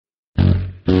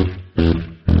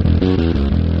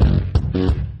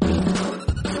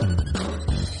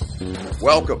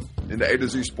Welcome into A to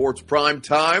Z Sports Prime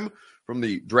Time from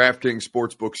the DraftKings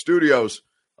Sportsbook Studios.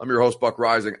 I'm your host, Buck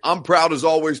Rising. I'm proud, as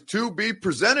always, to be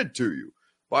presented to you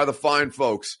by the fine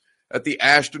folks at the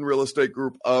Ashton Real Estate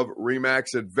Group of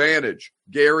RE/MAX Advantage,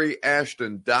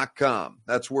 GaryAshton.com.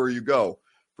 That's where you go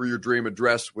for your dream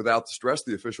address without the stress.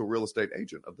 The official real estate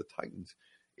agent of the Titans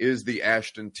is the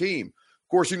Ashton team. Of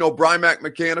course, you know Brymak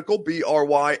Mechanical,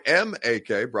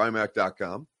 B-R-Y-M-A-K,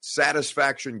 Brymak.com.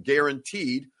 Satisfaction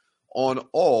guaranteed on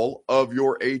all of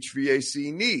your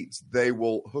HVAC needs. They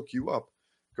will hook you up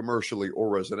commercially or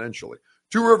residentially.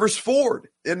 Two Rivers Ford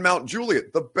in Mount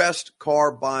Juliet, the best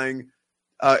car buying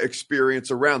experience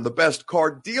around, the best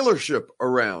car dealership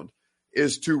around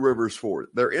is Two Rivers Ford.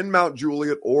 They're in Mount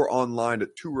Juliet or online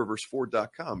at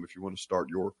tworiversford.com if you want to start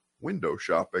your window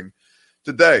shopping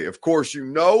today. Of course, you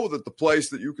know that the place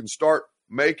that you can start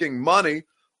making money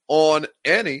on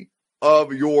any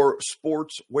of your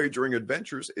sports wagering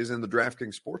adventures is in the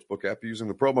DraftKings Sportsbook app using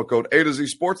the promo code A to Z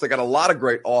Sports. They got a lot of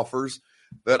great offers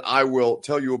that I will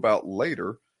tell you about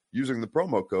later using the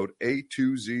promo code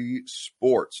A2Z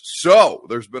Sports. So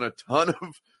there's been a ton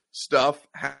of stuff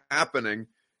happening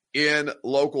in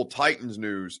local Titans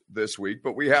news this week,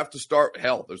 but we have to start.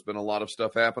 Hell, there's been a lot of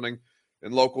stuff happening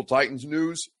in local Titans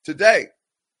news today.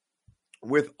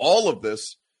 With all of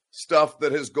this stuff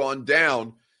that has gone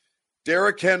down,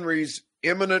 Derrick Henry's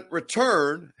imminent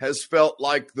return has felt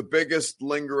like the biggest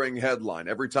lingering headline.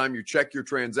 Every time you check your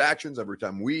transactions, every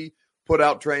time we put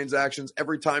out transactions,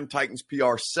 every time Titans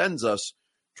PR sends us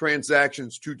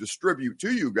transactions to distribute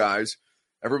to you guys,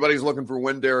 everybody's looking for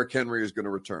when Derrick Henry is going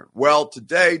to return. Well,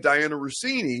 today, Diana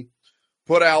Rossini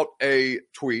put out a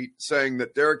tweet saying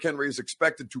that Derrick Henry is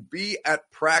expected to be at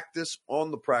practice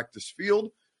on the practice field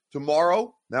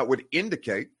tomorrow. That would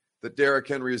indicate that Derrick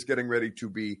Henry is getting ready to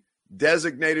be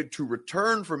designated to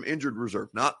return from injured reserve,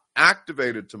 not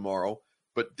activated tomorrow,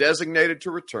 but designated to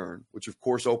return, which of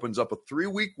course opens up a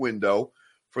 3-week window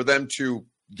for them to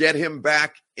get him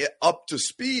back up to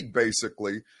speed,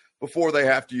 basically, before they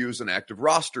have to use an active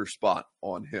roster spot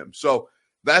on him. So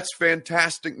that's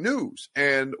fantastic news.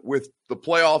 And with the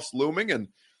playoffs looming and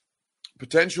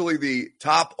potentially the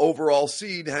top overall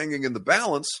seed hanging in the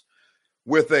balance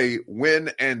with a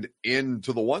win and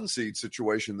into the 1 seed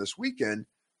situation this weekend,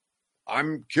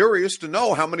 I'm curious to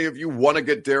know how many of you want to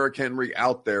get Derrick Henry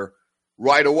out there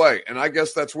right away. And I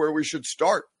guess that's where we should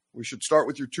start. We should start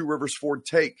with your Two Rivers Ford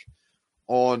take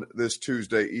on this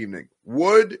Tuesday evening.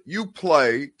 Would you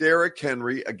play Derrick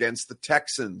Henry against the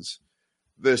Texans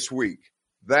this week?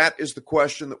 That is the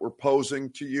question that we're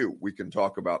posing to you. We can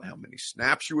talk about how many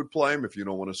snaps you would play him if you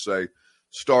don't want to say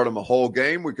start him a whole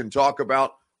game. We can talk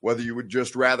about whether you would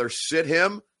just rather sit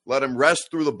him, let him rest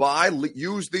through the bye,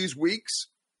 use these weeks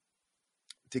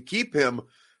to keep him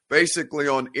basically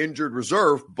on injured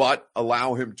reserve, but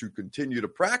allow him to continue to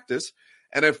practice.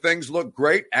 And if things look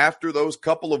great after those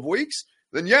couple of weeks,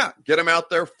 then yeah, get him out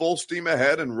there full steam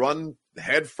ahead and run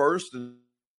head first and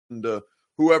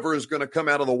whoever is going to come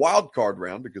out of the wild card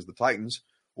round, because the Titans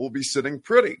will be sitting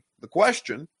pretty. The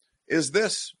question is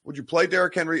this: would you play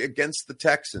Derrick Henry against the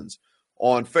Texans?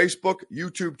 On Facebook,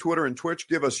 YouTube, Twitter, and Twitch,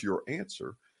 give us your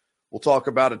answer. We'll talk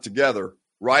about it together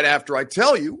right after I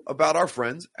tell you about our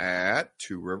friends at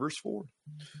Two Rivers Ford.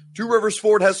 Two Rivers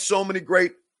Ford has so many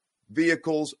great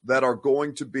vehicles that are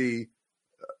going to be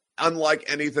unlike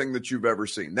anything that you've ever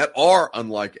seen, that are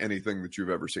unlike anything that you've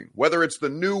ever seen. Whether it's the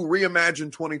new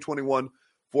reimagined 2021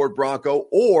 Ford Bronco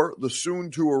or the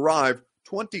soon-to-arrive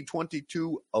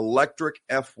 2022 electric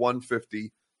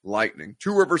F-150 Lightning.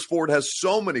 Two Rivers Ford has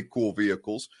so many cool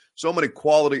vehicles, so many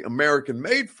quality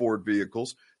American-made Ford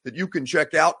vehicles that you can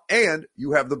check out, and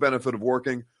you have the benefit of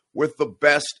working with the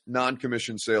best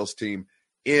non-commissioned sales team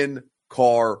in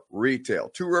car retail.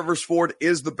 Two Rivers Ford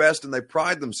is the best, and they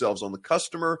pride themselves on the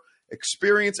customer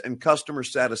experience and customer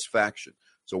satisfaction.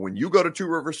 So when you go to Two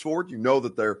Rivers Ford, you know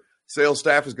that their sales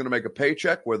staff is going to make a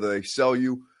paycheck, whether they sell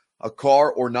you a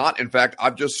car or not. In fact,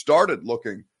 I've just started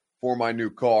looking for my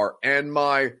new car, and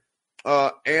my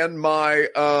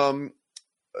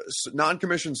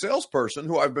non-commissioned salesperson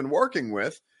who I've been working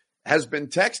with has been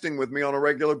texting with me on a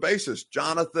regular basis.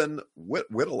 Jonathan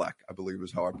Whittelek, I believe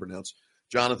is how I pronounce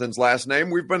Jonathan's last name.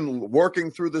 We've been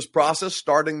working through this process,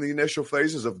 starting the initial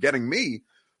phases of getting me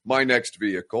my next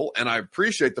vehicle, and I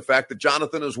appreciate the fact that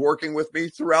Jonathan is working with me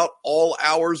throughout all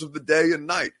hours of the day and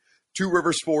night. Two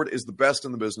Rivers Ford is the best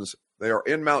in the business. They are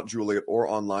in Mount Juliet or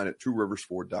online at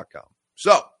tworiversford.com.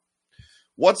 So,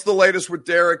 what's the latest with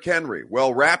Derrick Henry?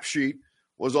 Well, Rap Sheet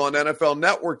was on NFL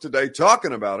Network today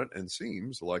talking about it, and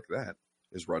seems like that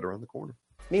is right around the corner.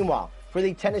 Meanwhile, for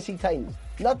the Tennessee Titans,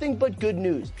 nothing but good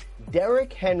news.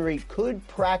 Derrick Henry could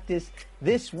practice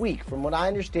this week. From what I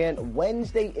understand,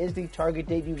 Wednesday is the target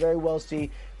date. You very well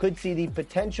could see the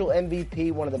potential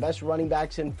MVP, one of the best running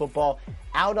backs in football,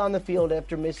 out on the field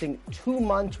after missing 2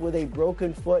 months with a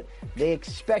broken foot. They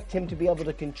expect him to be able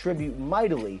to contribute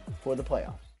mightily for the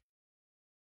playoffs.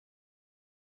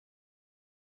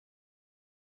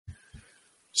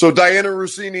 So Diana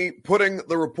Rossini putting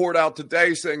the report out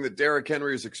today saying that Derrick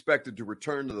Henry is expected to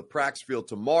return to the practice field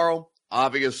tomorrow.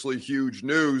 Obviously huge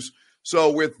news.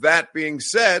 So with that being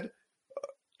said,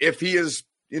 if he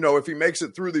makes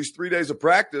it through these 3 days of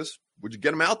practice, would you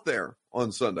get him out there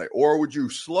on Sunday? Or would you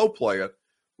slow play it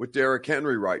with Derrick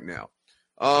Henry right now?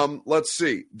 Let's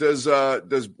see.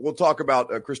 We'll talk about,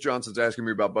 Chris Johnson's asking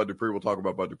me about Bud Dupree. We'll talk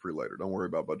about Bud Dupree later. Don't worry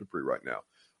about Bud Dupree right now.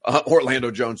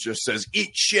 Orlando Jones just says,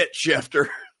 eat shit, Schefter.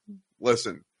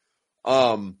 Listen,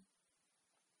 Adam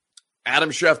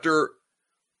Schefter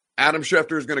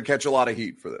is going to catch a lot of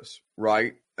heat for this,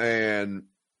 right? And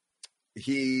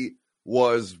he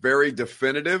was very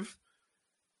definitive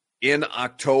in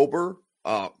October,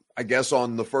 I guess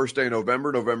on the first day of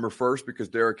November 1st, because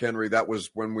Derrick Henry, that was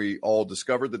when we all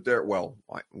discovered that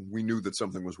we knew that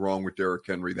something was wrong with Derrick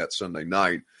Henry that Sunday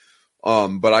night.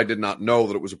 But I did not know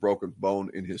that it was a broken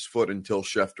bone in his foot until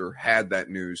Schefter had that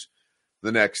news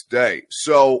the next day.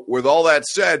 So with all that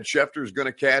said, Schefter is going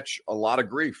to catch a lot of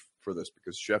grief for this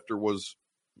because Schefter was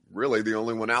really the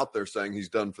only one out there saying he's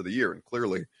done for the year. And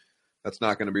clearly that's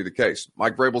not going to be the case.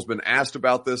 Mike Vrabel's been asked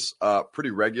about this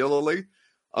pretty regularly.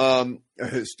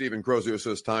 Stephen Crozio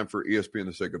says time for ESPN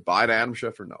to say goodbye to Adam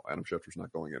Schefter. No, Adam Schefter's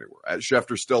not going anywhere.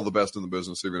 Schefter's still the best in the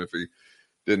business, even if he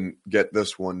didn't get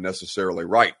this one necessarily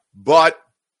right. But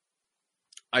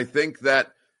I think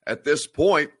that at this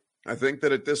point,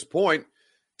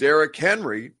 Derrick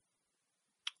Henry,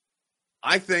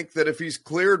 I think that if he's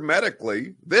cleared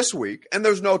medically this week, and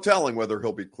there's no telling whether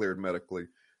he'll be cleared medically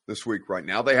this week right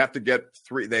now, they have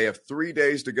 3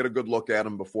 days to get a good look at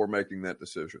him before making that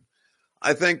decision.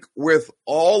 I think with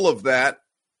all of that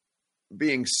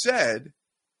being said,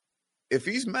 if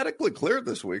he's medically cleared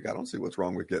this week, I don't see what's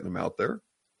wrong with getting him out there.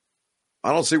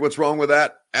 I don't see what's wrong with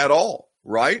that at all,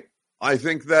 right? I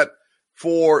think that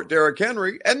for Derrick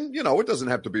Henry, and, it doesn't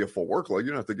have to be a full workload. You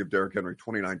don't have to give Derrick Henry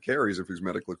 29 carries if he's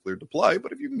medically cleared to play,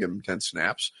 but if you can give him 10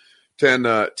 snaps,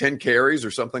 10 carries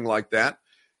or something like that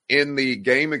in the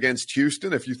game against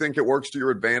Houston, if you think it works to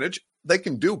your advantage, they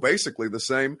can do basically the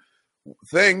same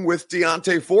thing with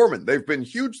D'Onta Foreman. They've been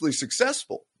hugely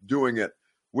successful doing it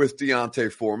with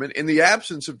D'Onta Foreman in the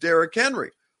absence of Derrick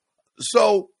Henry.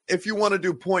 So if you want to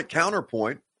do point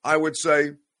counterpoint, I would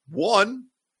say, one,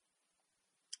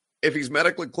 if he's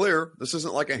medically clear, this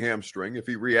isn't like a hamstring.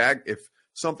 If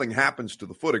something happens to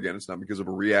the foot again, it's not because of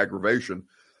a re-aggravation.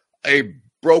 A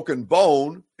broken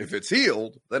bone, if it's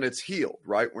healed, then it's healed,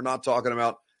 right? We're not talking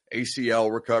about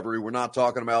ACL recovery. We're not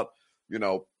talking about,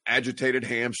 agitated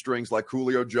hamstrings like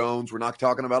Julio Jones. We're not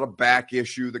talking about a back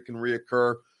issue that can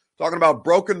reoccur. Talking about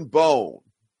broken bone,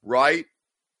 right?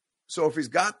 So if he's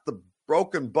got the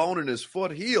broken bone in his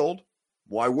foot healed,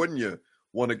 why wouldn't you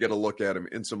want to get a look at him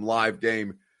in some live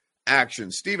game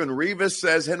action? Steven Rivas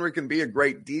says Henry can be a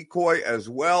great decoy as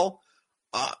well.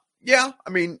 Yeah, I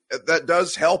mean, that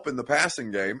does help in the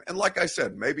passing game. And like I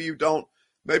said, maybe you don't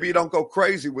go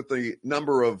crazy with the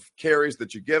number of carries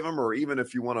that you give him, or even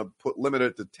if you want to limit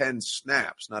it to 10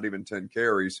 snaps, not even 10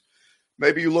 carries,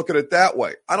 maybe you look at it that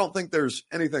way. I don't think there's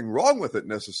anything wrong with it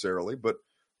necessarily, but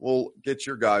we'll get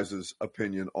your guys'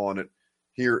 opinion on it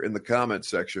here in the comment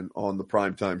section on the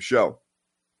Primetime Show.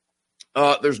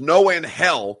 There's no way in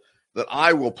hell that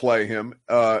I will play him,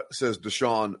 says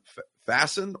Deshaun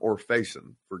Faison or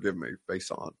Faison. Forgive me,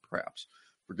 Faison, perhaps.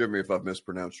 Forgive me if I've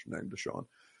mispronounced your name, Deshaun.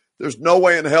 There's no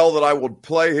way in hell that I would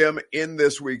play him in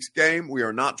this week's game. We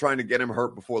are not trying to get him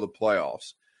hurt before the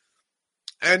playoffs.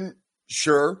 And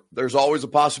sure, there's always a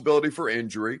possibility for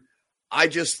injury. I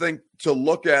just think to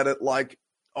look at it like,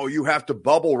 oh, you have to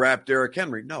bubble wrap Derrick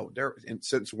Henry. No,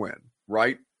 since when,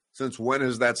 right? Since when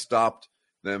has that stopped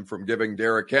them from giving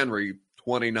Derrick Henry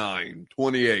 29,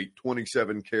 28,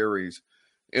 27 carries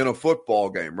in a football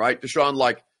game, right?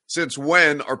 Deshaun, since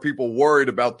when are people worried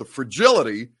about the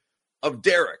fragility of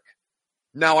Derrick?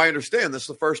 Now, I understand this is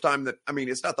the first time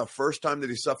it's not the first time that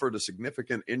he suffered a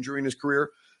significant injury in his career.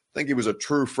 I think he was a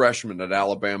true freshman at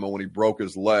Alabama when he broke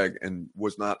his leg and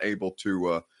was not able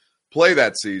to play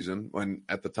that season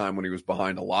at the time when he was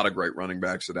behind a lot of great running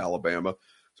backs at Alabama.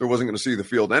 So he wasn't going to see the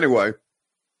field anyway.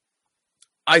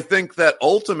 I think that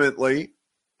ultimately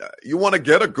you want to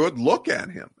get a good look at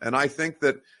him. And I think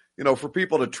that, for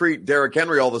people to treat Derrick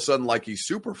Henry all of a sudden like he's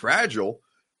super fragile,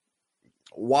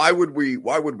 why would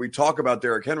we talk about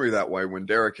Derrick Henry that way when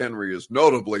Derrick Henry is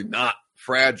notably not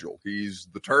fragile? He's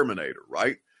the Terminator,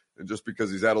 right? And just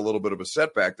because he's had a little bit of a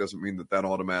setback doesn't mean that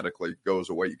automatically goes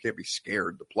away. You can't be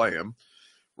scared to play him,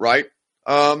 right?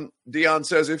 Dion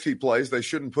says if he plays, they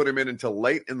shouldn't put him in until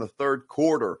late in the third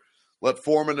quarter. Let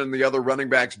Foreman and the other running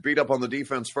backs beat up on the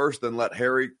defense first, then let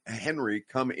Henry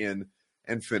come in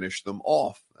and finish them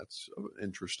off. That's an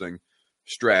interesting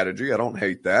strategy. I don't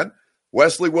hate that.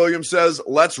 Wesley Williams says,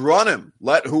 let's run him.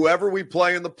 Let whoever we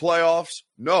play in the playoffs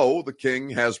know the king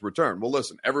has returned. Well,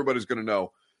 listen, everybody's going to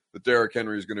know that Derrick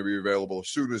Henry is going to be available as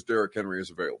soon as Derrick Henry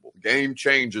is available. The game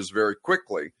changes very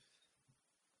quickly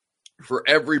for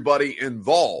everybody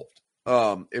involved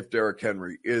if Derrick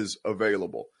Henry is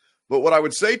available. But what I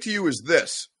would say to you is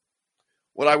this.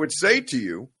 What I would say to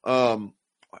you, and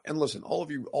listen, all of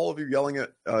you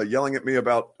yelling at me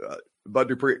about Bud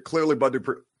Dupree. Clearly, Bud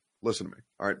Dupree. Listen to me.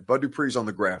 All right, Bud Dupree's on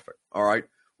the graphic. All right,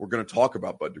 we're going to talk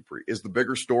about Bud Dupree. Is the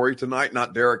bigger story tonight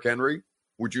not Derrick Henry?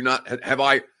 Would you not have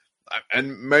I?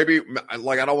 And maybe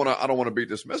like I don't want to be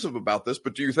dismissive about this,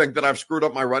 but do you think that I've screwed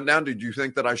up my rundown? Did you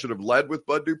think that I should have led with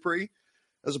Bud Dupree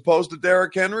as opposed to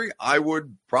Derrick Henry? I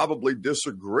would probably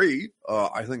disagree.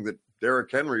 I think that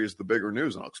Derrick Henry is the bigger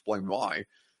news, and I'll explain why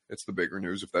it's the bigger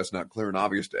news if that's not clear and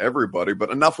obvious to everybody.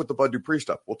 But enough with the Bud Dupree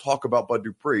stuff. We'll talk about Bud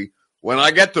Dupree when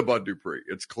I get to Bud Dupree.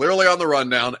 It's clearly on the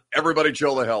rundown. Everybody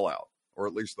chill the hell out, or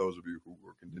at least those of you who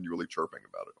are continually chirping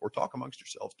about it, or talk amongst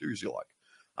yourselves. Do as you like.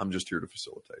 I'm just here to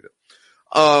facilitate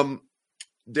it.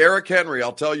 Derrick Henry,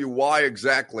 I'll tell you why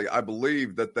exactly I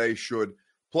believe that they should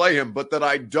play him, but that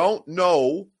I don't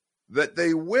know that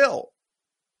they will.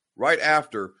 Right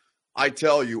after I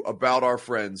tell you about our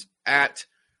friends at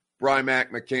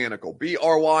Brymac Mechanical,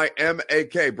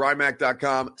 BRYMAK,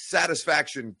 Brymac.com,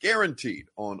 satisfaction guaranteed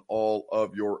on all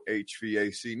of your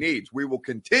HVAC needs. We will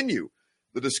continue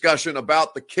the discussion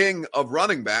about the king of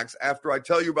running backs after I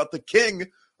tell you about the king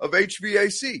of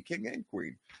HVAC, king and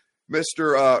queen,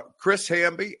 Mr. Chris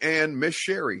Hamby and Miss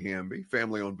Sherry Hamby,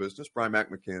 family-owned business,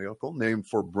 Brymac Mechanical, named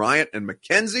for Bryant and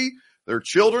Mackenzie, their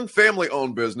children,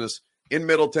 family-owned business in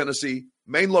Middle Tennessee,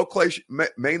 main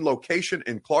location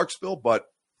in Clarksville, but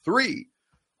 3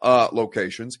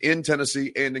 locations in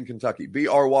Tennessee and in Kentucky.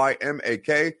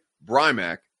 BRYMAK,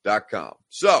 Brymac.com.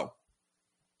 So,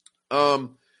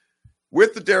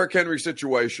 with the Derrick Henry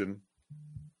situation,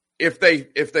 if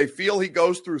they feel he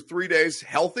goes through 3 days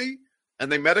healthy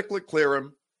and they medically clear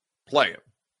him, play him.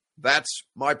 That's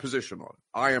my position on it.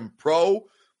 I am pro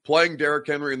playing Derrick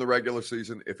Henry in the regular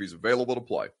season if he's available to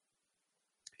play.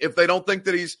 If they don't think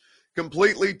that he's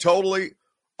completely, totally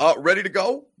ready to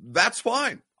go, that's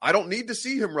fine. I don't need to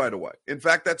see him right away. In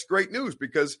fact, that's great news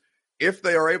because if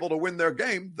they are able to win their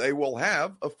game, they will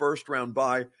have a first-round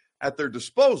bye at their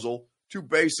disposal to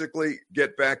basically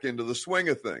get back into the swing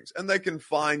of things. And they can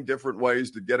find different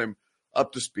ways to get him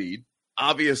up to speed.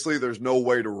 Obviously, there's no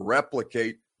way to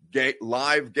replicate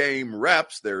live game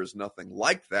reps. There is nothing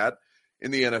like that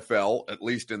in the NFL, at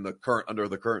least in the under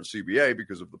the current CBA,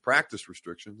 because of the practice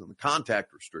restrictions and the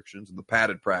contact restrictions and the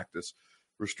padded practice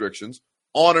restrictions.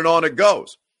 On and on it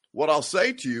goes. What I'll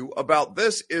say to you about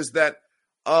this is that,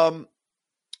 I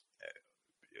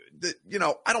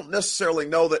don't necessarily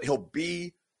know that he'll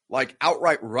be like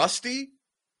outright rusty,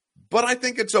 but I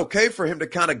think it's okay for him to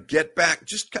kind of get back,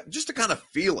 just to kind of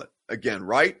feel it again,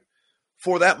 right?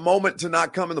 For that moment to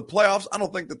not come in the playoffs, I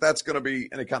don't think that that's going to be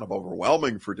any kind of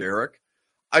overwhelming for Derrick.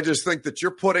 I just think that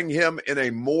you're putting him in a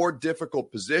more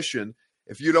difficult position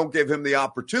if you don't give him the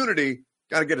opportunity,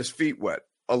 got to get his feet wet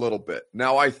a little bit.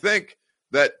 Now, I think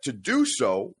that to do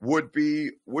so would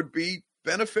be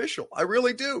beneficial. I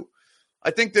really do.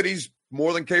 I think that he's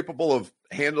more than capable of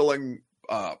handling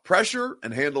pressure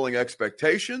and handling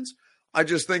expectations. I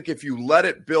just think if you let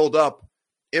it build up,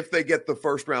 if they get the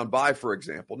first round bye, for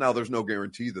example, now there's no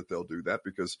guarantee that they'll do that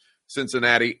because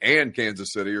Cincinnati and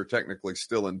Kansas City are technically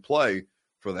still in play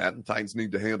for that, and Titans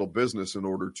need to handle business in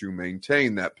order to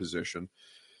maintain that position.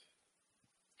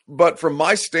 But from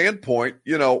my standpoint,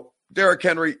 Derrick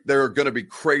Henry, there are going to be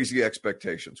crazy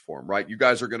expectations for him, right? You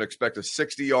guys are going to expect a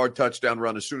 60-yard touchdown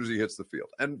run as soon as he hits the field.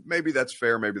 And maybe that's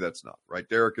fair, maybe that's not, right?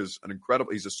 Derrick is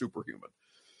he's a superhuman.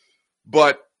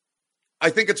 But I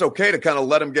think it's okay to kind of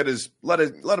let him get his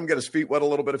feet wet a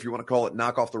little bit, if you want to call it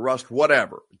knock off the rust,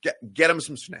 whatever. Get him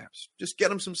some snaps. Just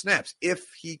get him some snaps if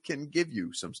he can give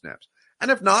you some snaps.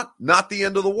 And if not the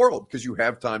end of the world, because you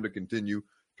have time to continue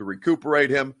to recuperate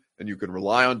him, and you can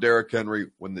rely on Derrick Henry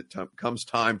when it comes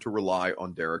time to rely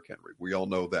on Derrick Henry. We all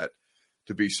know that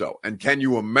to be so. And can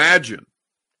you imagine,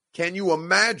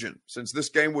 since this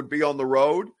game would be on the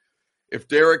road, if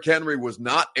Derrick Henry was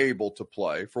not able to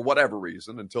play for whatever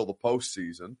reason until the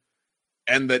postseason,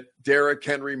 and that Derrick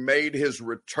Henry made his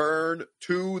return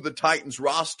to the Titans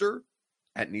roster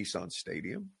at Nissan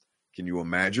Stadium, can you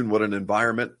imagine what an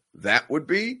environment that would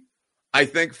be? I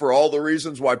think for all the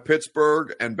reasons why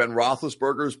Pittsburgh and Ben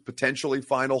Roethlisberger's potentially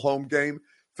final home game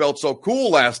felt so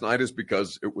cool last night is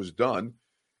because it was done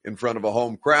in front of a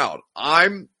home crowd.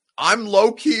 I'm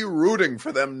low-key rooting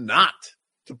for them not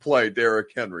to play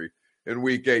Derrick Henry in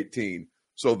Week 18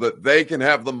 so that they can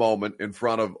have the moment in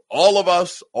front of all of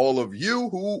us, all of you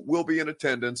who will be in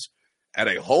attendance at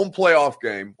a home playoff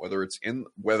game, whether it's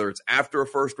after a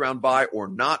first-round bye or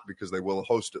not, because they will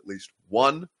host at least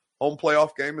one home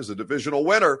playoff game as a divisional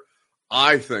winner.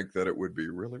 I think that it would be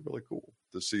really, really cool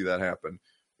to see that happen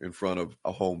in front of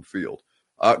a home field.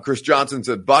 Chris Johnson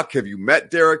said, Buck, have you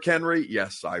met Derrick Henry?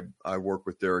 Yes, I work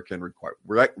with Derrick Henry quite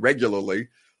regularly.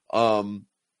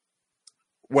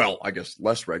 Well, I guess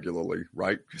less regularly,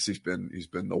 right? Because he's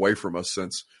been away from us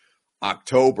since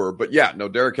October. But yeah, no,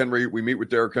 Derrick Henry, we meet with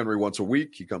Derrick Henry once a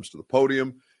week. He comes to the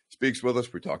podium, speaks with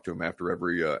us. We talk to him after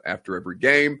every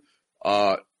game.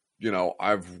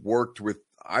 I've worked with,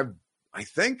 I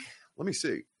think, let me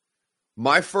see.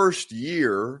 My first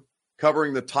year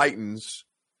covering the Titans,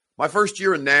 my first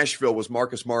year in Nashville was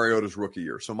Marcus Mariota's rookie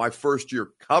year. So my first year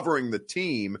covering the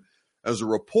team as a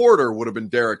reporter would have been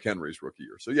Derrick Henry's rookie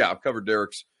year. So yeah, I've covered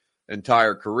Derrick's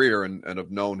entire career and have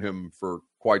known him for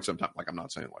quite some time. Like, I'm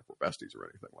not saying like we're besties or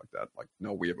anything like that. Like,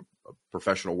 no, we have a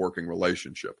professional working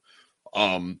relationship.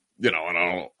 And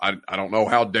I don't know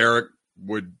how Derrick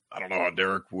would, I don't know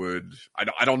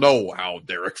how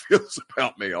Derrick feels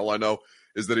about me. All I know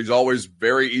is that he's always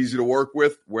very easy to work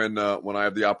with when I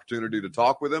have the opportunity to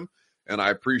talk with him. And I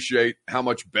appreciate how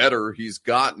much better he's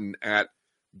gotten at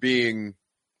being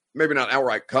maybe not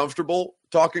outright comfortable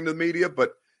talking to the media,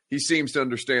 but he seems to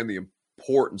understand the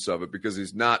importance of it because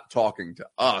he's not talking to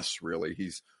us, really.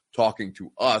 He's talking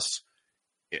to us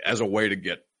as a way to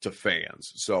get to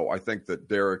fans. So I think that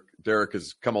Derrick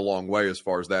has come a long way as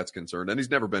far as that's concerned. And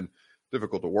he's never been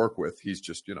difficult to work with. He's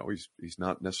just, he's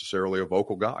not necessarily a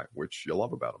vocal guy, which you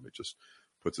love about him. He just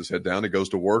puts his head down, he goes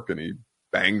to work, and he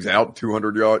bangs out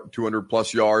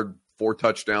 200-plus yard,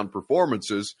 4-touchdown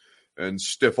performances and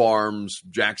stiff arms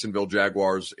Jacksonville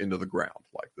Jaguars into the ground.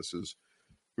 Like, this is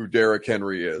who Derrick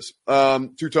Henry is.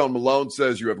 Two-Tone Malone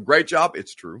says, you have a great job.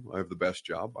 It's true. I have the best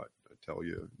job. I tell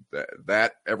you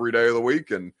that every day of the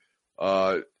week and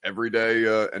every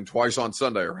day and twice on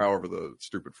Sunday, or however the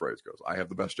stupid phrase goes. I have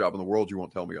the best job in the world. You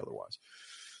won't tell me otherwise.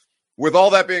 With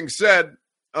all that being said,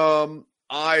 Brad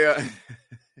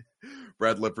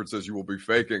Lippert says you will be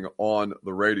faking on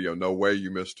the radio. No way you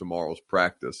missed tomorrow's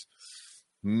practice.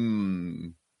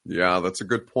 Yeah, that's a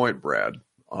good point, Brad.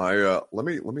 Let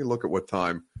me look at what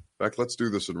time. In fact, let's do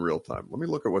this in real time. Let me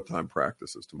look at what time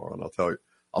practice is tomorrow, and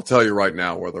I'll tell you right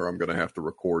now whether I'm going to have to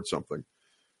record something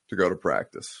to go to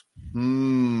practice.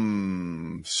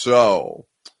 So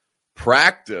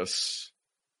practice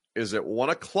is at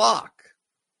 1:00.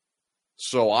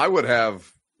 So I would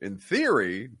have, in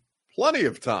theory, plenty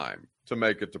of time to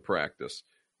make it to practice.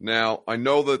 Now, I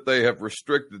know that they have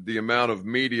restricted the amount of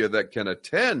media that can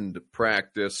attend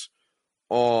practice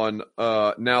on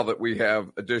now that we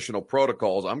have additional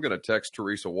protocols. I'm going to text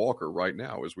Teresa Walker right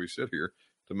now as we sit here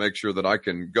to make sure that I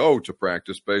can go to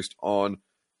practice based on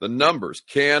the numbers.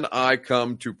 Can I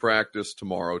come to practice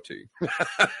tomorrow, T?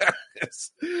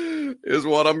 is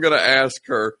what I'm going to ask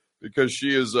her, because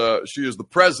she is the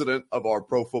president of our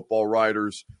Pro Football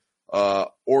Writers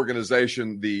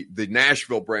organization. The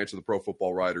Nashville branch of the Pro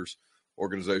Football Writers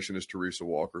organization is Teresa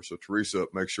Walker. So Teresa,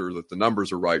 make sure that the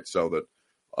numbers are right so that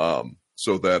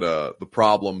the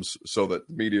problems, so that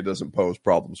the media doesn't pose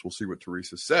problems. We'll see what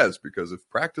Teresa says, because if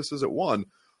practice is at 1,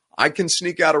 I can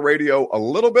sneak out of radio a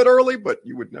little bit early, but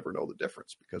you would never know the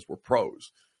difference because we're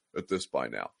pros at this by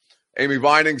now. Amy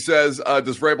Vining says,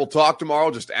 does Vrabel talk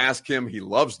tomorrow? Just ask him. He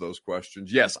loves those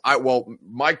questions. Yes,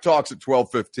 Mike talks at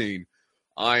 12:15.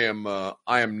 I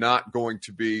am not going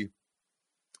to be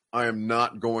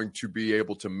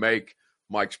able to make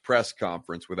Mike's press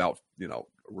conference without,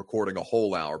 recording a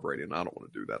whole hour of radio, and I don't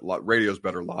want to do that. Radio's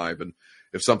better live, and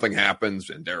if something happens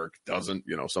and Derrick doesn't,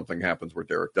 something happens where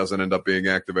Derrick doesn't end up being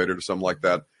activated or something like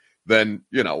that, then,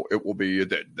 it will be,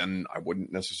 then I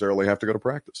wouldn't necessarily have to go to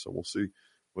practice. So we'll see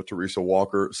what Teresa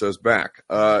Walker says back.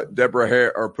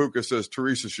 Deborah Puka says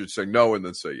Teresa should say no and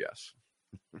then say yes.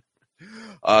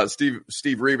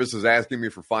 Steve Rivas is asking me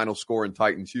for final score in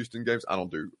Titans-Houston games. I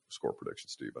don't do score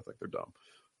predictions, Steve. I think they're dumb.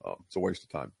 It's a waste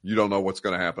of time. You don't know what's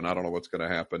going to happen. I don't know what's going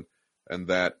to happen. And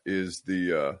that is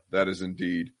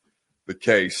indeed the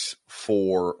case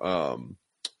for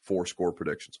 4 score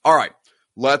predictions. All right,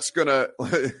 Buck's gonna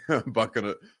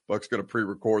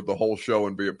pre-record the whole show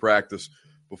and be at practice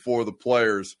before the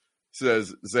players,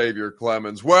 says Xavier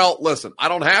Clemens. Well, listen, I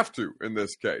don't have to in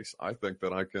this case. I think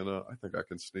that I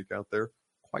can sneak out there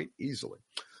quite easily.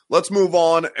 Let's move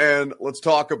on and let's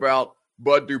talk about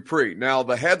Bud Dupree. Now,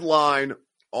 the headline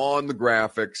on the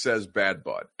graphic says Bad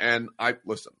Bud. And I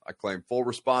claim full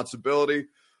responsibility.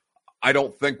 I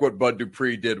don't think what Bud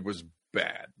Dupree did was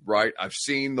bad, right? I've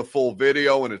seen the full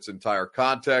video in its entire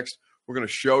context. We're going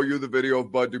to show you the video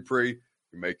of Bud Dupree.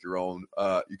 You make your own.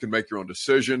 You can make your own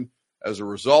decision. As a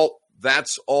result,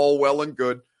 that's all well and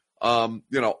good.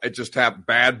 It just happened.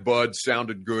 Bad Bud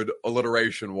sounded good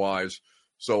alliteration-wise.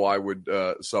 So I would,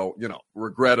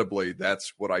 regrettably,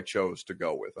 that's what I chose to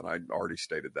go with. And I already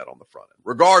stated that on the front end.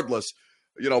 Regardless,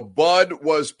 Bud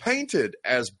was painted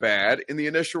as bad in the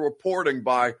initial reporting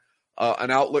by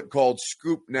an outlet called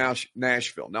Scoop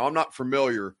Nashville. Now, I'm not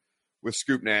familiar with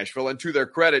Scoop Nashville. And to their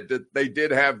credit, they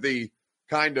did have the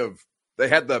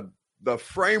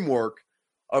framework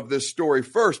of this story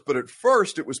first. But at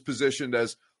first, it was positioned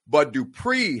as Bud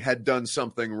Dupree had done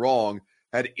something wrong,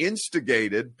 had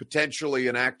instigated potentially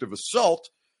an act of assault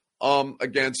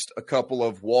against a couple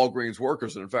of Walgreens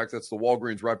workers. And in fact, that's the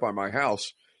Walgreens right by my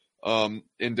house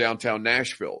in downtown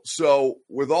Nashville. So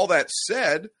with all that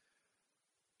said,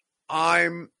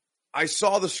 I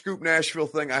saw the Scoop Nashville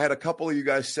thing. I had a couple of you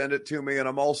guys send it to me, and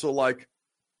I'm also like,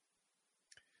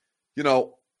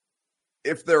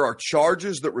 if there are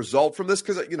charges that result from this,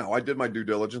 because, I did my due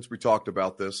diligence. We talked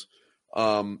about this.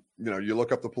 You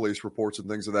look up the police reports and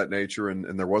things of that nature,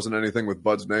 and there wasn't anything with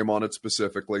Bud's name on it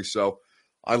specifically. So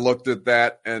I looked at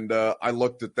that and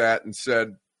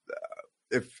said,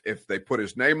 if they put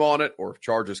his name on it or if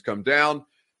charges come down,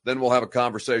 then we'll have a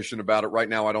conversation about it. Right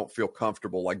now, I don't feel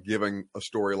comfortable like giving a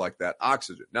story like that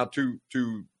oxygen. Now, to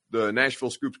the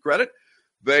Nashville Scoop's credit,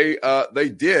 they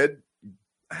did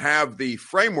have the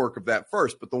framework of that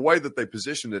first, but the way that they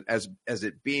positioned it as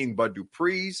it being Bud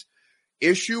Dupree's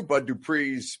issue, Bud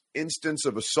Dupree's instance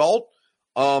of assault,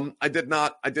 I did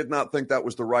not think that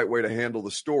was the right way to handle the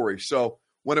story. So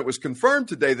when it was confirmed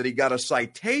today that he got a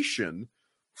citation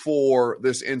for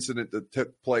this incident that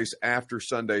took place after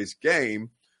Sunday's game,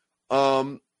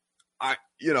 I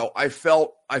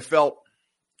felt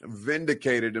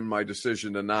vindicated in my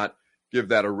decision to not give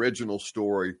that original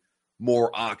story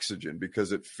more oxygen,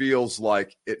 because it feels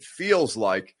like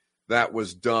that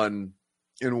was done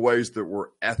in ways that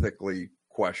were ethically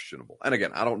questionable. And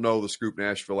again, I don't know the Scoop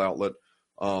Nashville outlet.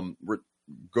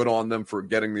 Good on them for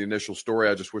getting the initial story.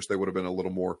 I just wish they would have been a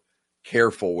little more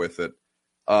careful with it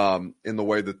in the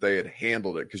way that they had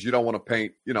handled it, because you don't want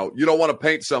to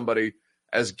paint somebody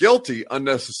as guilty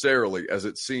unnecessarily, as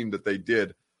it seemed that they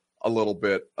did a little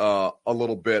bit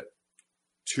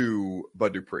to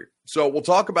Bud Dupree. So we'll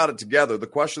talk about it together. The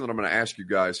question that I'm going to ask you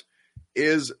guys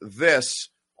is this: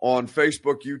 on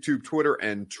Facebook, YouTube, Twitter,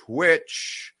 and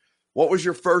Twitch, what was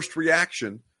your first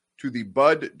reaction to the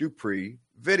Bud Dupree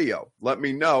video? Let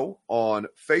me know on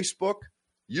Facebook,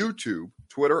 YouTube,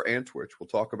 Twitter, and Twitch. We'll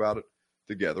talk about it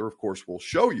together. Of course, we'll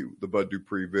show you the Bud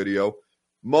Dupree video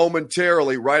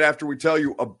momentarily, right after we tell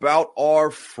you about our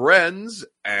friends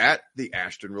at the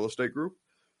Ashton Real Estate Group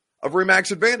of RE/MAX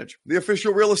Advantage, the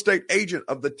official real estate agent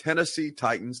of the Tennessee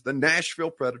Titans, the Nashville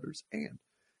Predators, and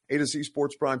A to Z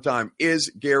Sports Primetime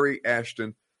is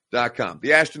GaryAshton.com.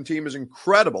 The Ashton team is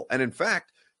incredible. And in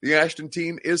fact, the Ashton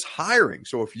team is hiring.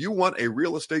 So if you want a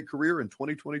real estate career in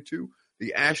 2022,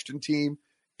 the Ashton team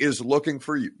is looking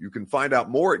for you. You can find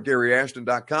out more at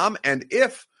GaryAshton.com. And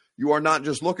if you are not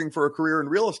just looking for a career in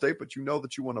real estate, but you know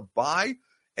that you want to buy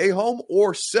a home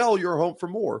or sell your home for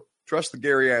more, trust the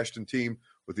Gary Ashton team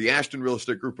with the Ashton Real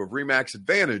Estate Group of RE/MAX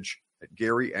Advantage at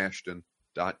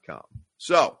GaryAshton.com.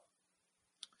 So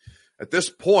at this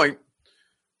point,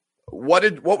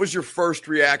 what was your first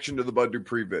reaction to the Bud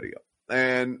Dupree video?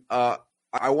 And I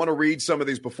want to read some of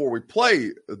these before we play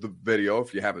the video.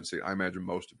 If you haven't seen it, I imagine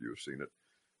most of you have seen it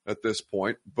at this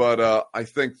point. But I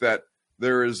think that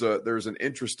there's an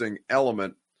interesting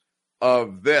element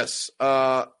of this.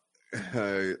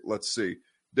 Let's see.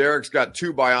 Derrick's got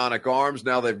 2 bionic arms.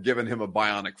 Now they've given him a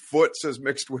bionic foot, says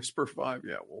Mixed Whisper 5.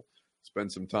 Yeah, we'll spend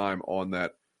some time on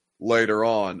that later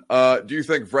on. Do you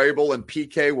think Vrabel and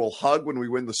PK will hug when we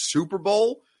win the Super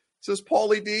Bowl, says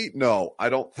Paulie D? No, I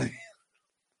don't think.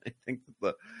 I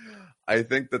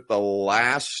think that the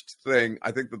last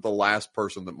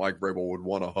person that Mike Vrabel would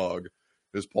want to hug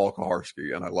is Paul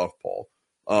Kaharski, and I love Paul.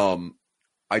 I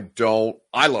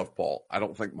love Paul. I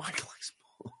don't think Mike likes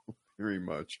Paul very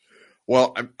much.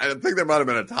 Well, I think there might have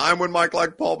been a time when Mike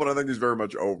liked Paul, but I think he's very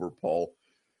much over Paul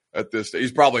at this stage.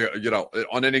 He's probably,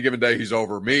 on any given day, he's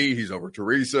over me, he's over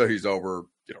Teresa, he's over,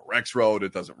 Rex Road.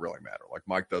 It doesn't really matter. Like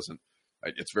Mike doesn't,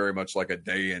 it's very much like a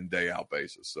day in, day out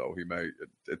basis. So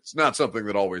it's not something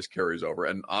that always carries over.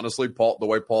 And honestly, the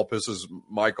way Paul pisses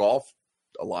Mike off,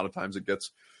 a lot of times it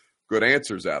gets good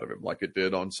answers out of him, like it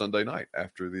did on Sunday night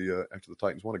after the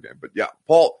Titans won a game. But yeah,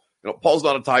 Paul's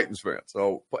not a Titans fan.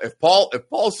 So if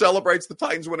Paul celebrates the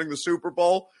Titans winning the Super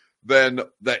Bowl, then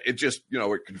that it just,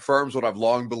 it confirms what I've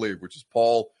long believed, which is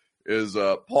Paul is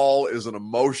an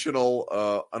emotional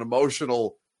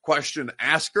question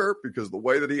asker, because the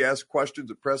way that he asks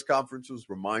questions at press conferences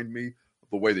remind me of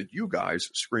the way that you guys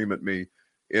scream at me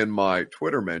in my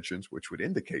Twitter mentions, which would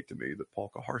indicate to me that Paul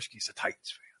Kaharski's a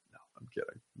Titans fan. No, I'm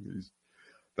kidding.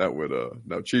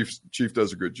 No, Chief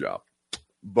does a good job.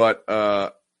 But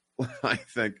I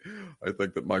think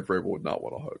that Mike Vrabel would not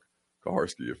want to hug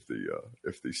Kaharski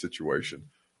if the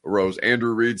situation arose.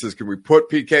 Andrew Reed says, can we put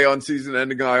PK on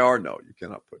season-ending IR? No, you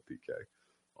cannot put PK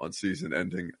on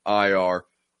season-ending IR.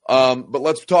 But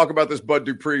let's talk about this Bud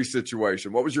Dupree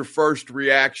situation. What was your first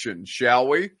reaction? Shall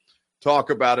we talk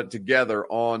about it together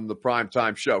on the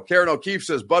Primetime show? Karen O'Keefe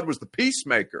says, Bud was the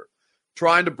peacemaker.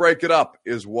 Trying to break it up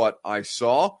is what I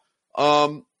saw.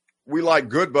 We like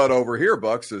good Bud over here,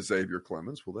 Buck, says Xavier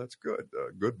Clemens. Well, that's good.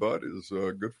 Good Bud is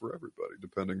good for everybody,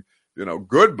 depending,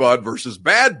 good Bud versus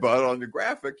bad Bud on your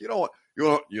graphic. You don't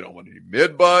want any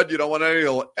mid Bud. You don't want any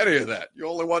of that. You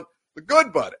only want the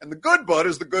good Bud, and the good Bud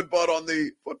is the good Bud on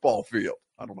the football field.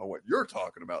 I don't know what you're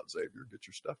talking about, Xavier. Get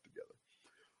your stuff together.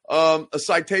 A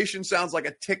citation sounds like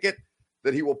a ticket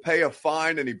that he will pay a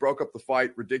fine, and he broke up the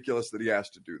fight. Ridiculous that he has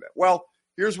to do that. Well,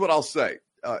 here's what I'll say.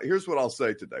 Here's what I'll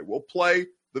say today. We'll play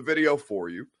the video for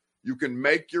you. You can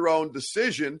make your own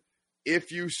decision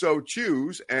if you so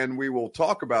choose, and we will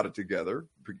talk about it together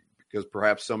because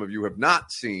perhaps some of you have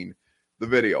not seen the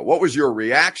video. What was your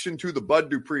reaction to the Bud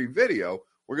Dupree video?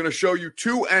 We're going to show you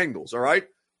two angles, all right?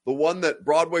 The one that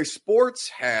Broadway Sports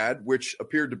had, which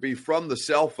appeared to be from the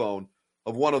cell phone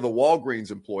of one of the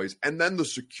Walgreens employees, and then the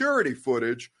security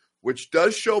footage, which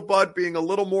does show Bud being a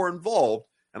little more involved,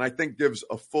 and I think gives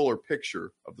a fuller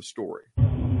picture of the story.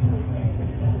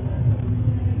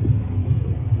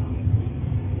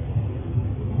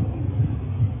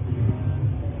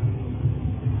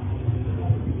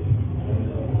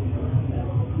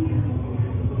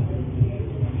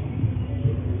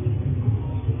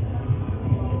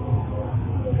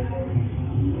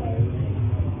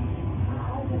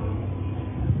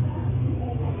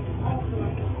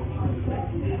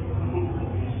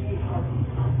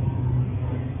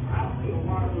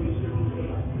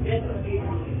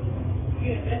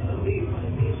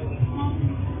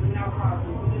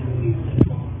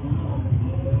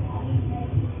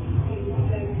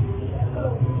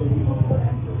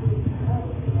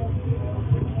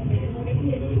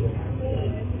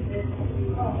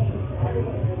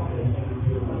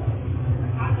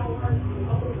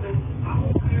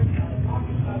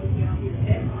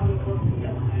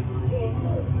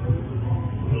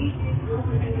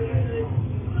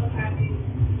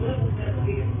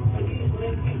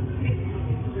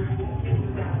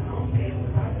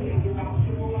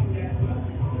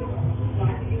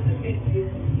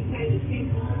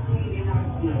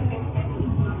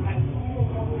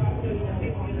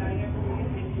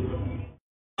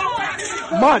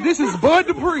 Man, this is Bud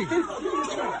Dupree. Get the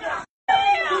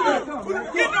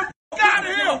out of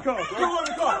here!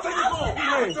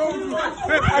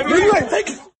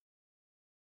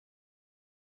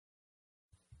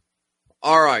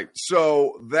 All right,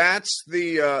 so that's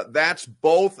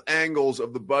both angles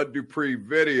of the Bud Dupree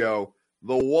video.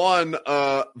 The one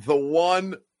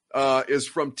is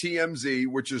from TMZ,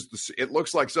 which is it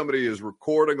looks like somebody is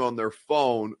recording on their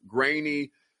phone, grainy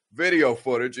video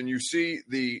footage, and we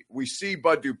see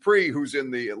Bud Dupree, who's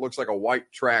in it looks like a white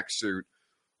tracksuit,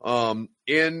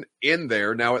 in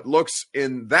there. Now it looks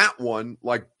in that one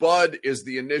like Bud is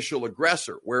the initial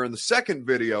aggressor, where in the second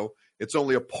video it's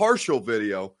only a partial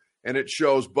video, and it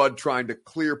shows Bud trying to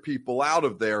clear people out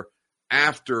of there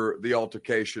after the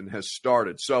altercation has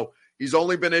started. So he's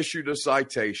only been issued a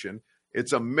citation.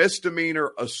 It's a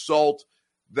misdemeanor assault.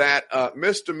 That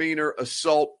misdemeanor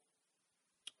assault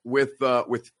with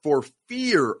for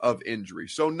fear of injury.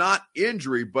 So not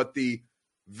injury, but the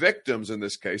victims in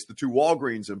this case, the two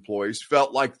Walgreens employees,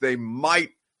 felt like they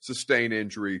might sustain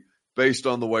injury based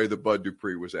on the way that Bud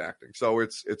Dupree was acting. So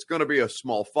it's going to be a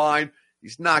small fine.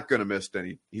 He's not going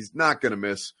to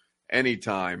miss any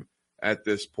time at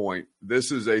this point.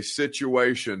 This is a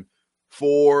situation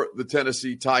for the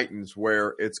Tennessee Titans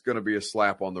where it's going to be a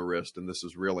slap on the wrist, and this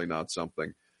is really not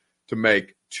something to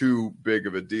make too big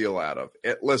of a deal out of.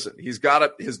 Listen, he's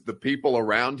got the people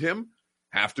around him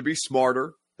have to be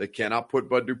smarter. They cannot put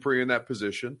Bud Dupree in that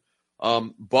position.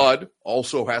 Bud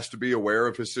also has to be aware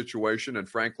of his situation. And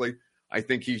frankly, I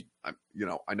think I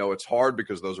know it's hard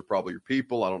because those are probably your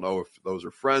people. I don't know if those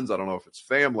are friends. I don't know if it's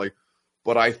family.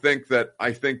 But I think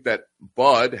that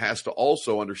Bud has to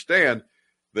also understand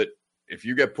that if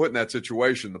you get put in that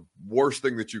situation, the worst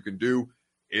thing that you can do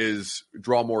is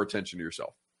draw more attention to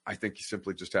yourself. I think you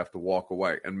simply just have to walk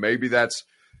away. And maybe that's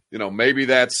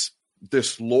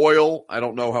disloyal. I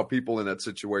don't know how people in that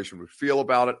situation would feel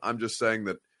about it. I'm just saying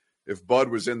that if Bud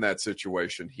was in that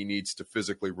situation, he needs to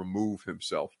physically remove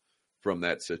himself from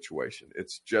that situation.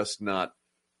 It's just not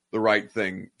the right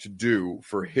thing to do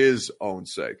for his own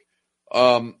sake.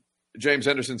 James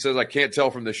Henderson says, I can't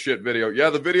tell from this shit video. Yeah,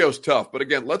 the video's tough. But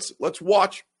again, let's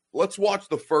watch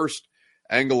the first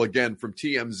angle again from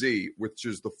TMZ, which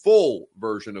is the full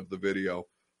version of the video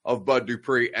of Bud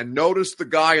Dupree. And notice the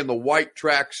guy in the white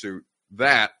tracksuit.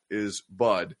 That is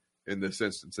Bud in this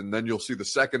instance. And then you'll see the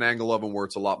second angle of him where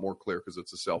it's a lot more clear because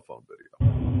it's a cell phone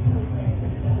video.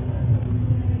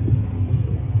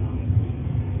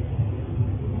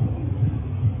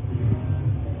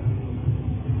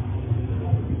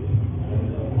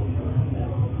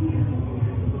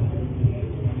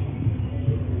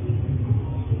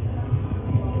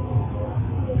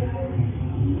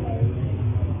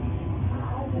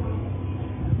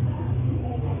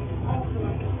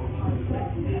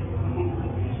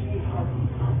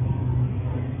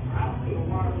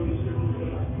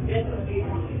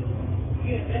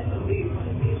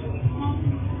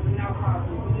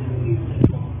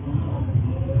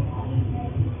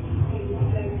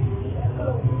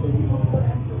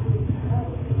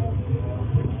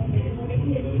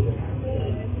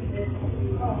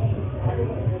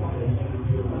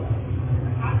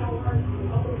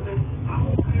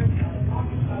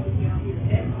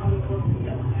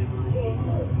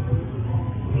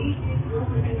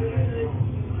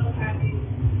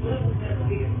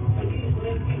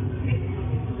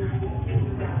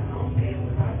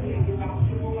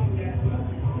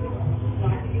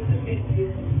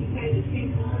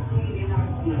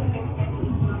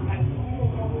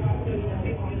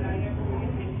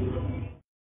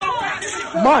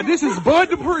 Ma, this is Bud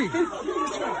Dupree. Get the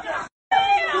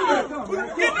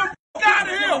out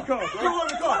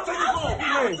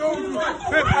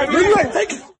of here!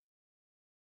 Take it.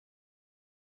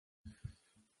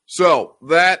 So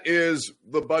that is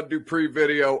the Bud Dupree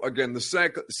video. Again,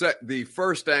 the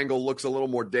first angle looks a little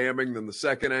more damning than the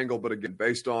second angle, but again,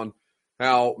 based on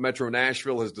how Metro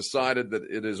Nashville has decided that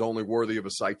it is only worthy of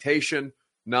a citation,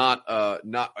 not a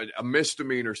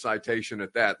misdemeanor citation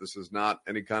at that. This is not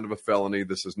any kind of a felony.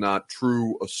 This is not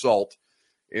true assault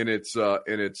in its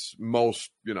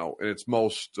most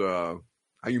how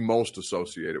you most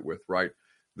associate it with, right?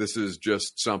 This is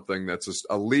just something that's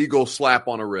a legal slap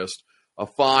on a wrist, a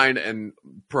fine, and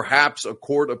perhaps a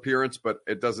court appearance, but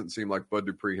it doesn't seem like Bud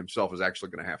Dupree himself is actually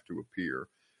going to have to appear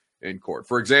in court.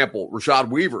 For example, Rashad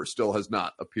Weaver still has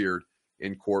not appeared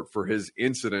in court for his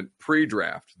incident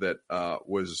pre-draft that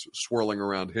was swirling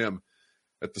around him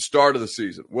at the start of the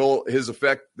season. Will this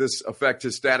affect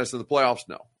his status in the playoffs?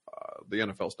 No. The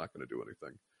NFL's not going to do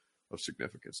anything of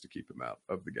significance to keep him out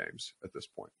of the games at this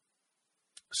point.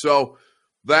 So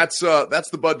that's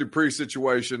the Bud Dupree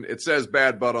situation. It says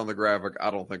bad Bud on the graphic.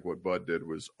 I don't think what Bud did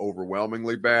was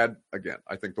overwhelmingly bad. Again,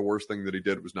 I think the worst thing that he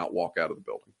did was not walk out of the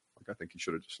building. I think he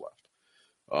should have just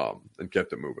left and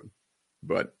kept it moving.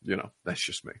 But, that's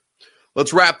just me.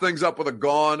 Let's wrap things up with a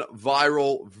gone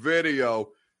viral video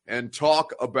and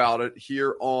talk about it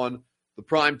here on the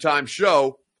Primetime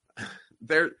Show.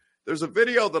 There's a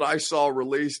video that I saw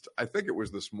released, I think it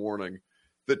was this morning,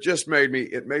 that just made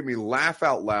me laugh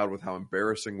out loud with how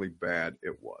embarrassingly bad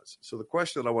it was. So the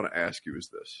question that I want to ask you is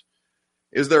this.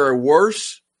 Is there a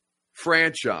worse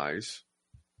franchise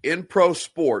in pro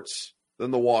sports than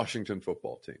the Washington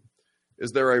football team?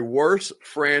 Is there a worse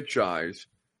franchise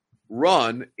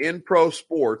run in pro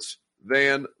sports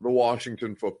than the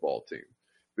Washington football team?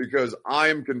 Because I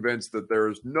am convinced that there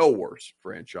is no worse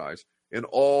franchise in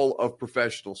all of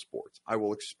professional sports. I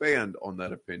will expand on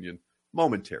that opinion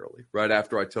momentarily, right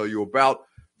after I tell you about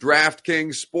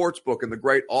DraftKings Sportsbook and the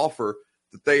great offer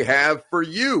that they have for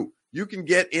you. You can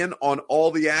get in on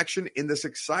all the action in this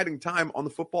exciting time on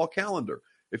the football calendar.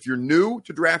 If you're new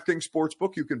to DraftKings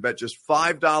Sportsbook, you can bet just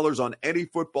 $5 on any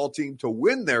football team to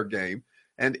win their game.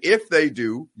 And if they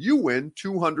do, you win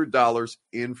 $200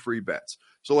 in free bets.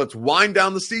 So let's wind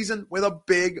down the season with a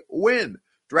big win.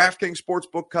 DraftKings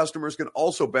Sportsbook customers can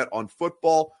also bet on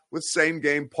football with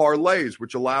same-game parlays,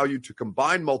 which allow you to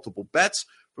combine multiple bets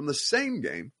from the same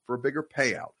game for a bigger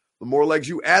payout. The more legs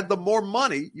you add, the more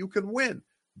money you can win.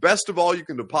 Best of all, you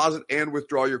can deposit and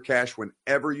withdraw your cash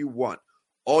whenever you want.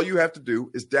 All you have to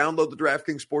do is download the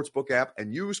DraftKings Sportsbook app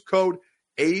and use code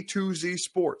A2Z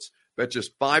Sports. Bet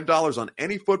just $5 on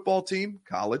any football team,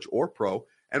 college or pro,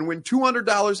 and win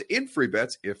 $200 in free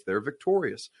bets if they're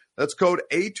victorious. That's code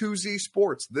A2Z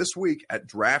Sports this week at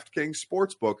DraftKings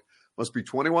Sportsbook. Must be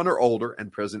 21 or older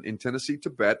and present in Tennessee to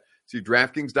bet. See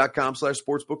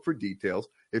DraftKings.com/sportsbook for details.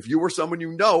 If you or someone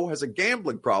you know has a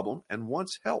gambling problem and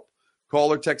wants help,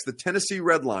 call or text the Tennessee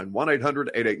Red Line,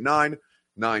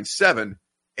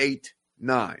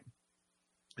 1-800-889-9789.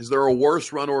 Is there a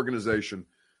worse run organization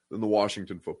than the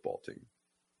Washington football team?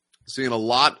 Seeing a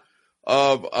lot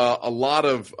of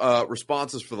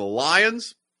responses for the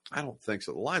Lions. I don't think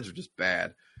so. The Lions are just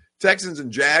bad. Texans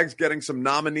and Jags getting some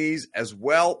nominees as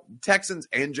well. Texans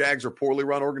and Jags are poorly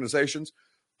run organizations,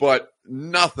 but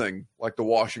nothing like the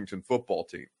Washington football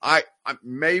team. I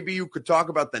maybe you could talk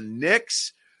about the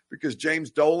Knicks because James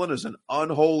Dolan is an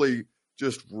unholy,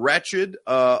 just wretched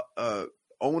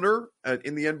owner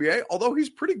in the NBA, although he's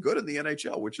pretty good in the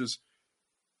NHL, which is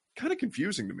kind of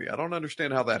confusing to me. I don't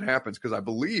understand how that happens because I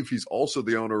believe he's also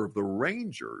the owner of the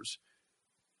Rangers,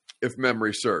 if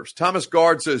memory serves. Thomas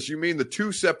Gard says, you mean the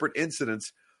two separate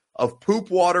incidents of poop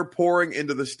water pouring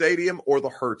into the stadium or the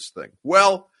Hurts thing?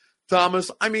 Well, Thomas,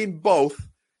 I mean both.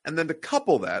 And then to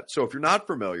couple that, so if you're not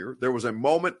familiar, there was a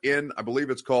moment in, I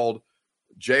believe it's called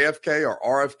JFK or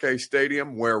RFK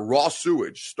Stadium, where raw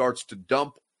sewage starts to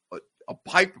dump, a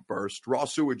pipe burst. Raw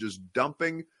sewage is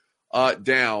dumping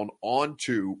down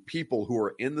onto people who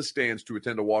are in the stands to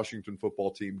attend a Washington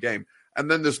football team game. And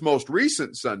then this most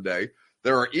recent Sunday,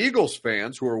 there are Eagles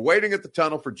fans who are waiting at the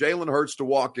tunnel for Jalen Hurts to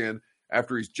walk in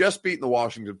after he's just beaten the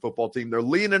Washington football team. They're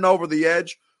leaning over the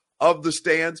edge of the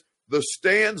stands. The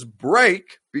stands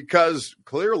break because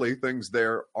clearly things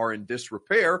there are in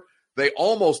disrepair.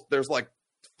 There's like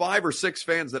 5 or 6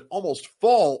 fans that almost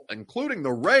fall, including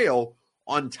the rail,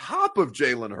 on top of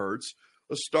Jalen Hurts,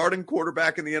 a starting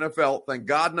quarterback in the NFL. Thank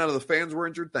God none of the fans were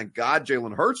injured. Thank God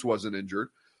Jalen Hurts wasn't injured.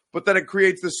 But then it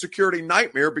creates this security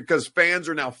nightmare because fans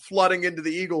are now flooding into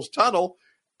the Eagles tunnel,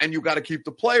 and you got to keep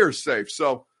the players safe.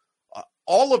 So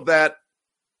all of that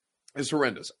is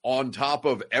horrendous. On top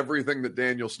of everything that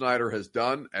Daniel Snyder has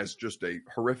done as just a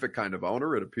horrific kind of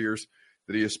owner, it appears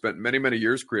that he has spent many, many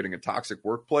years creating a toxic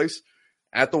workplace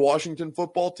at the Washington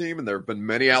football team, and there have been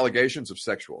many allegations of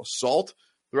sexual assault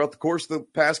throughout the course of the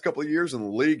past couple of years, and the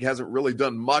league hasn't really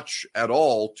done much at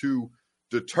all to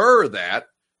deter that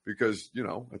because, you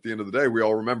know, at the end of the day, we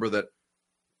all remember that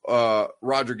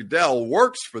Roger Goodell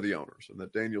works for the owners and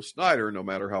that Daniel Snyder, no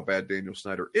matter how bad Daniel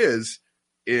Snyder is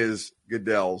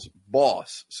Goodell's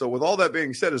boss. So with all that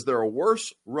being said, is there a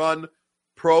worse run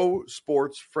pro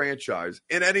sports franchise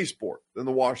in any sport than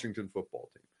the Washington football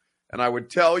team? And I would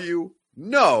tell you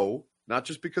no, not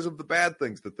just because of the bad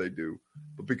things that they do,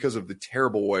 but because of the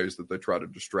terrible ways that they try to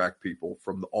distract people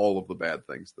from all of the bad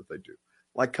things that they do.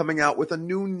 Like coming out with a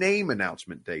new name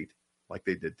announcement date like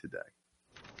they did today.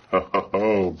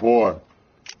 Oh, boy.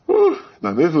 Whew.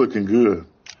 Now, this is looking good.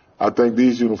 I think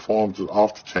these uniforms are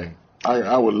off the chain.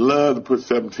 I would love to put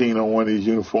 17 on one of these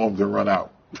uniforms and run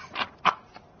out.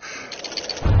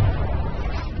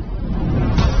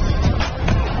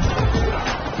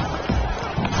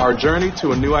 Our journey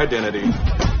to a new identity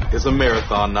is a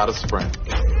marathon, not a sprint.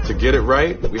 To get it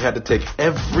right, we had to take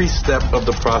every step of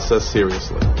the process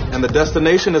seriously. And the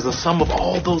destination is a sum of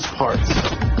all those parts.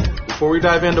 Before we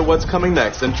dive into what's coming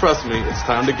next, and trust me, it's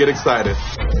time to get excited,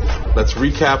 let's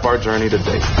recap our journey to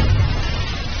date.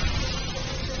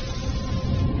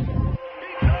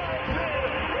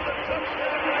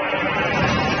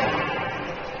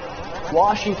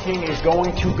 Washington is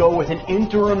going to go with an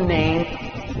interim name.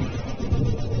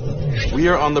 We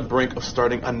are on the brink of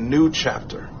starting a new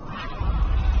chapter.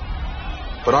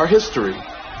 But our history,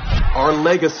 our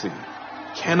legacy,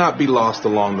 cannot be lost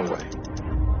along the way.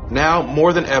 Now,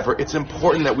 more than ever, it's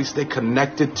important that we stay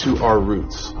connected to our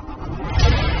roots.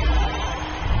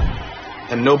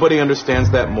 And nobody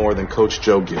understands that more than Coach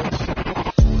Joe Gibbs.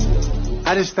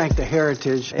 I just think the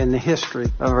heritage and the history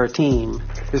of our team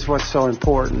is what's so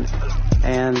important.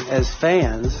 And as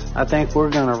fans, I think we're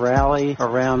going to rally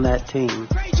around that team.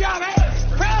 Great job, Ed.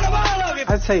 Proud of all of you.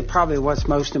 I'd say probably what's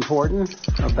most important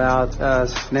about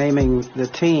us naming the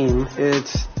team,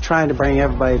 it's trying to bring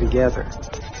everybody together.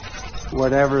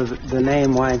 Whatever the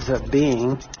name winds up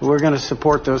being, we're going to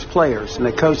support those players and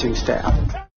the coaching staff.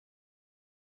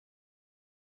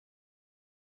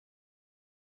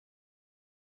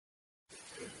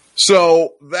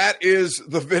 So that is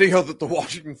the video that the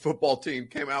Washington football team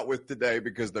came out with today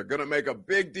because they're going to make a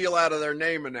big deal out of their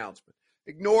name announcement.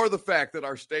 Ignore the fact that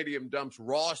our stadium dumps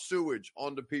raw sewage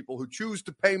onto people who choose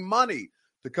to pay money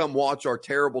to come watch our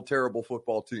terrible, terrible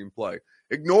football team play.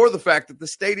 Ignore the fact that the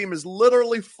stadium is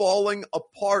literally falling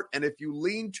apart, and if you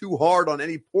lean too hard on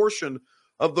any portion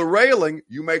of the railing,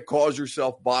 you may cause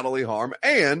yourself bodily harm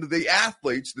and the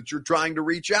athletes that you're trying to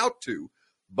reach out to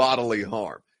bodily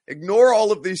harm. Ignore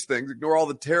all of these things. Ignore all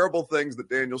the terrible things that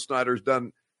Daniel Snyder's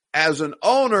done as an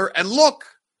owner. And look,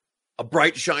 a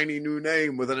bright, shiny new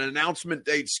name with an announcement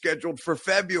date scheduled for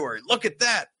February. Look at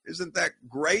that. Isn't that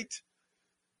great?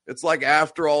 It's like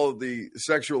after all of the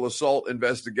sexual assault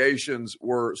investigations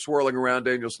were swirling around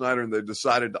Daniel Snyder and they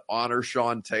decided to honor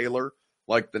Sean Taylor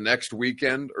like the next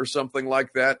weekend or something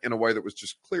like that in a way that was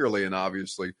just clearly and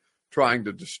obviously trying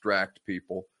to distract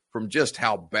people from just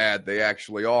how bad they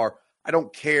actually are. I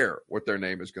don't care what their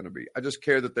name is going to be. I just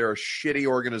care that they're a shitty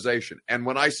organization. And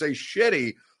when I say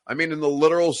shitty, I mean in the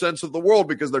literal sense of the word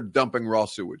because they're dumping raw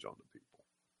sewage onto people.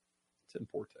 It's in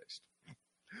poor taste.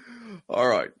 All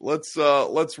right,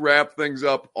 let's wrap things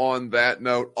up on that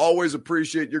note. Always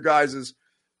appreciate your guys'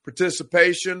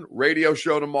 participation. Radio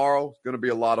show tomorrow is going to be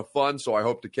a lot of fun, so I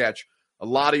hope to catch a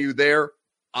lot of you there.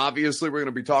 Obviously, we're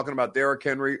going to be talking about Derrick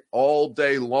Henry all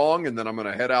day long, and then I'm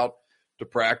going to head out to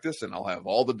practice, and I'll have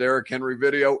all the Derrick Henry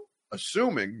video,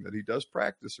 assuming that he does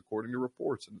practice according to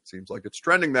reports, and it seems like it's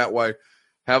trending that way.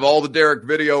 Have all the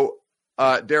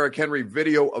Derrick Henry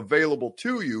video available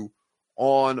to you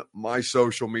on my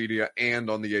social media and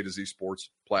on the A to Z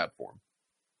Sports platform.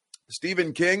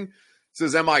 Stephen King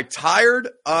says, am I tired?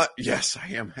 Yes,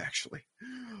 I am actually.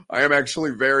 I am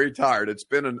actually very tired. It's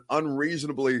been an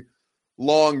unreasonably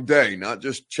long day, not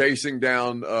just chasing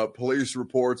down police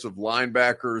reports of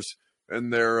linebackers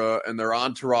and their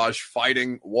entourage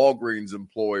fighting Walgreens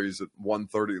employees at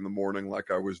 1:30 in the morning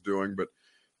like I was doing, but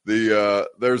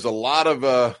there's a lot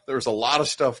of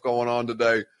stuff going on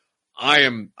today. I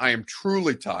am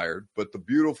truly tired, but the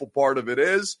beautiful part of it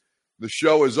is the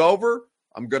show is over.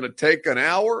 I'm going to take an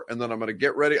hour, and then I'm going to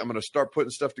get ready. I'm going to start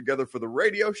putting stuff together for the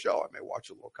radio show. I may watch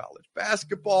a little college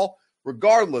basketball.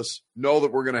 Regardless, know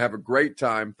that we're going to have a great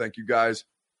time. Thank you guys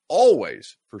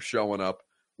always for showing up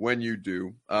when you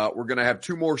do. We're going to have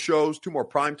two more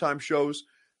primetime shows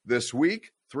this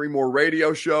week, 3 more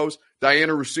radio shows.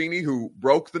 Diana Rossini, who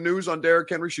broke the news on Derrick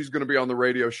Henry, she's going to be on the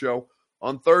radio show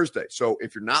on Thursday. So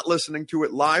if you're not listening to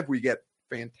it live, we get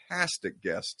fantastic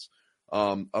guests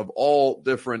of all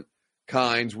different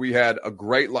kinds. We had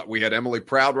we had Emily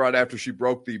Proud right after she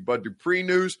broke the Bud Dupree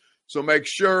news. So make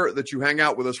sure that you hang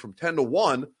out with us from 10 to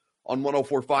 1 on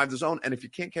 104.5 The Zone. And if you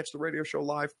can't catch the radio show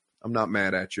live, I'm not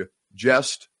mad at you.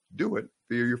 Just do it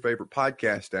via your favorite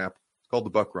podcast app. It's called The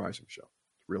Buck Rising Show.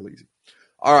 It's real easy.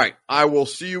 All right. I will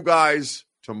see you guys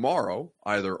tomorrow,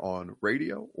 either on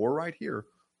radio or right here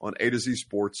on A to Z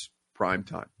Sports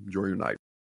Primetime. Enjoy your night.